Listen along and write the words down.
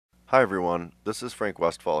Hi everyone, this is Frank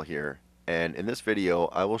Westphal here, and in this video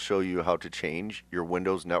I will show you how to change your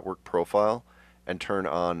Windows network profile and turn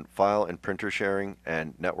on file and printer sharing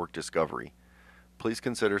and network discovery. Please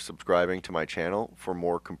consider subscribing to my channel for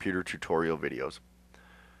more computer tutorial videos.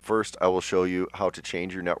 First, I will show you how to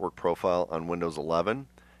change your network profile on Windows 11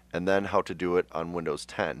 and then how to do it on Windows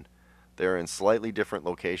 10. They are in slightly different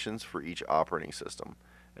locations for each operating system.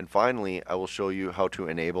 And finally, I will show you how to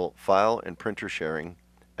enable file and printer sharing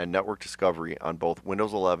and network discovery on both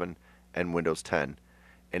Windows 11 and Windows 10.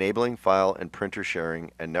 Enabling file and printer sharing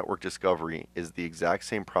and network discovery is the exact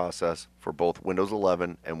same process for both Windows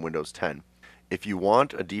 11 and Windows 10. If you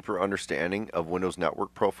want a deeper understanding of Windows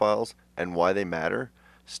network profiles and why they matter,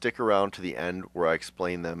 stick around to the end where I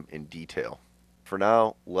explain them in detail. For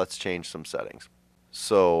now, let's change some settings.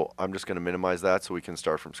 So I'm just going to minimize that so we can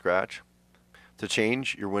start from scratch. To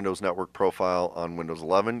change your Windows network profile on Windows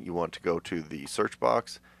 11, you want to go to the search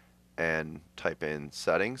box and type in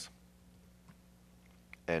settings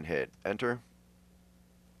and hit enter,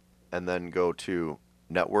 and then go to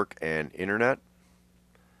network and internet,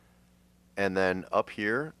 and then up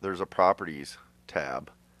here there's a properties tab,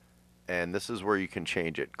 and this is where you can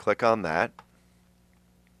change it. Click on that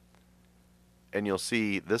and you'll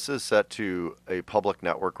see this is set to a public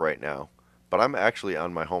network right now, but I'm actually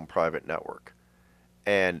on my home private network.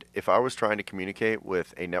 And if I was trying to communicate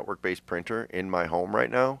with a network-based printer in my home right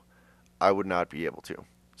now, I would not be able to.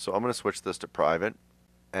 So I'm going to switch this to private,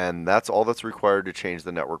 and that's all that's required to change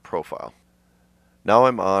the network profile. Now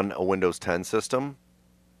I'm on a Windows 10 system,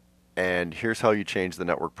 and here's how you change the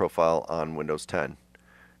network profile on Windows 10.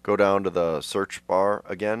 Go down to the search bar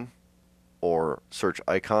again, or search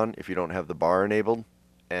icon if you don't have the bar enabled,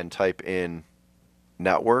 and type in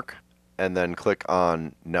network, and then click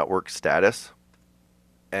on network status,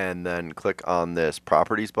 and then click on this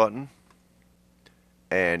properties button.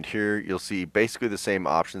 And here you'll see basically the same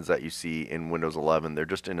options that you see in Windows 11. They're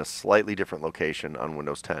just in a slightly different location on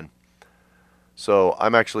Windows 10. So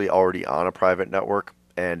I'm actually already on a private network,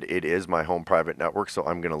 and it is my home private network, so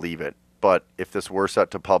I'm going to leave it. But if this were set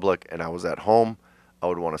to public and I was at home, I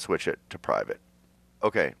would want to switch it to private.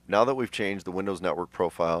 Okay, now that we've changed the Windows network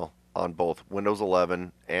profile on both Windows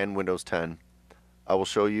 11 and Windows 10, I will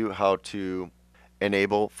show you how to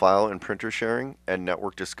enable file and printer sharing and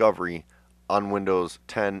network discovery on Windows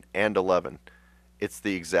 10 and 11. It's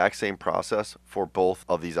the exact same process for both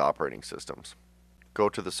of these operating systems. Go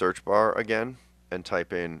to the search bar again and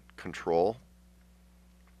type in Control,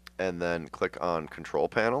 and then click on Control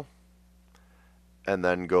Panel, and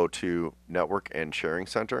then go to Network and Sharing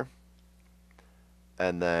Center,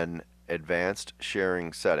 and then Advanced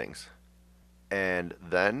Sharing Settings, and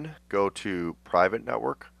then go to Private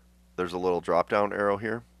Network. There's a little drop down arrow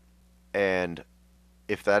here, and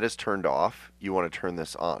if that is turned off, you want to turn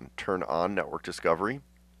this on. Turn on network discovery,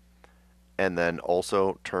 and then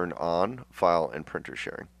also turn on file and printer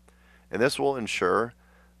sharing. And this will ensure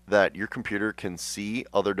that your computer can see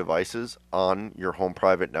other devices on your home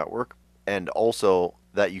private network, and also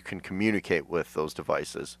that you can communicate with those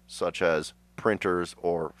devices, such as printers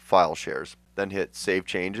or file shares. Then hit Save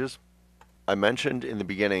Changes. I mentioned in the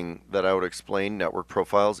beginning that I would explain network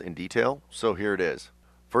profiles in detail, so here it is.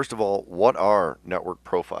 First of all, what are network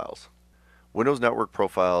profiles? Windows network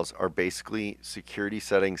profiles are basically security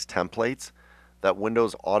settings templates that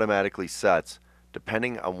Windows automatically sets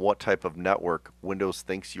depending on what type of network Windows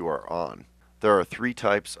thinks you are on. There are three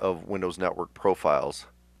types of Windows network profiles: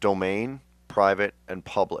 domain, private, and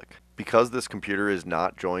public. Because this computer is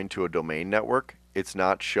not joined to a domain network, it's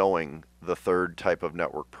not showing the third type of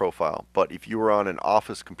network profile. But if you were on an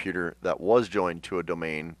office computer that was joined to a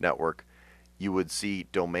domain network, you would see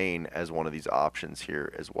domain as one of these options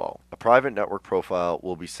here as well. A private network profile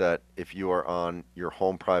will be set if you are on your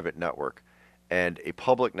home private network, and a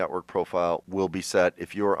public network profile will be set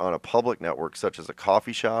if you are on a public network such as a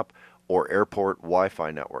coffee shop or airport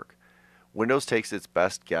Wi-Fi network. Windows takes its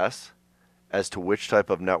best guess as to which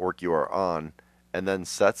type of network you are on and then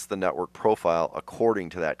sets the network profile according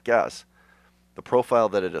to that guess. The profile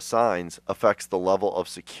that it assigns affects the level of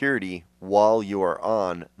security while you are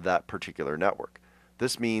on that particular network.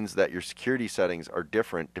 This means that your security settings are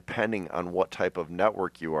different depending on what type of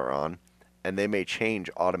network you are on, and they may change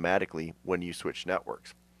automatically when you switch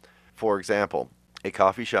networks. For example, a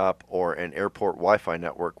coffee shop or an airport Wi-Fi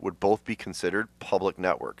network would both be considered public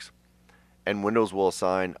networks, and Windows will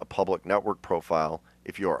assign a public network profile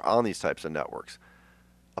if you are on these types of networks.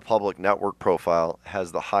 A A public network profile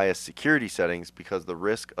has the highest security settings because the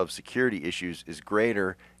risk of security issues is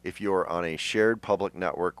greater if you are on a shared public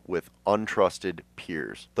network with untrusted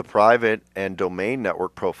peers. The private and domain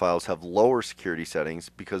network profiles have lower security settings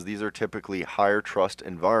because these are typically higher trust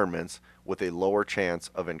environments with a lower chance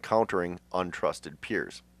of encountering untrusted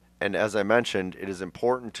peers. And as I mentioned, it is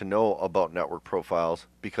important to know about network profiles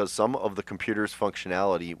because some of the computer's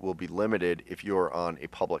functionality will be limited if you are on a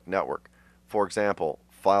public network. For example,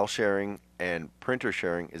 file sharing and printer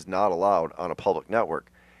sharing is not allowed on a public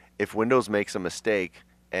network. If Windows makes a mistake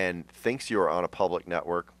and thinks you are on a public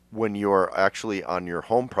network when you are actually on your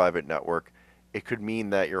home private network, it could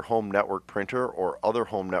mean that your home network printer or other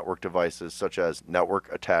home network devices such as network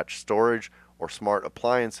attached storage or smart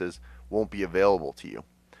appliances won't be available to you.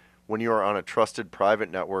 When you are on a trusted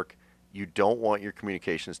private network, you don't want your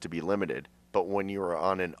communications to be limited, but when you are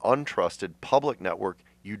on an untrusted public network,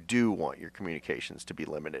 you do want your communications to be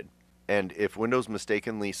limited. And if Windows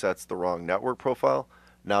mistakenly sets the wrong network profile,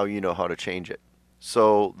 now you know how to change it.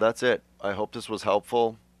 So that's it. I hope this was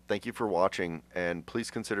helpful. Thank you for watching, and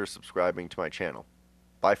please consider subscribing to my channel.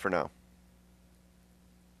 Bye for now.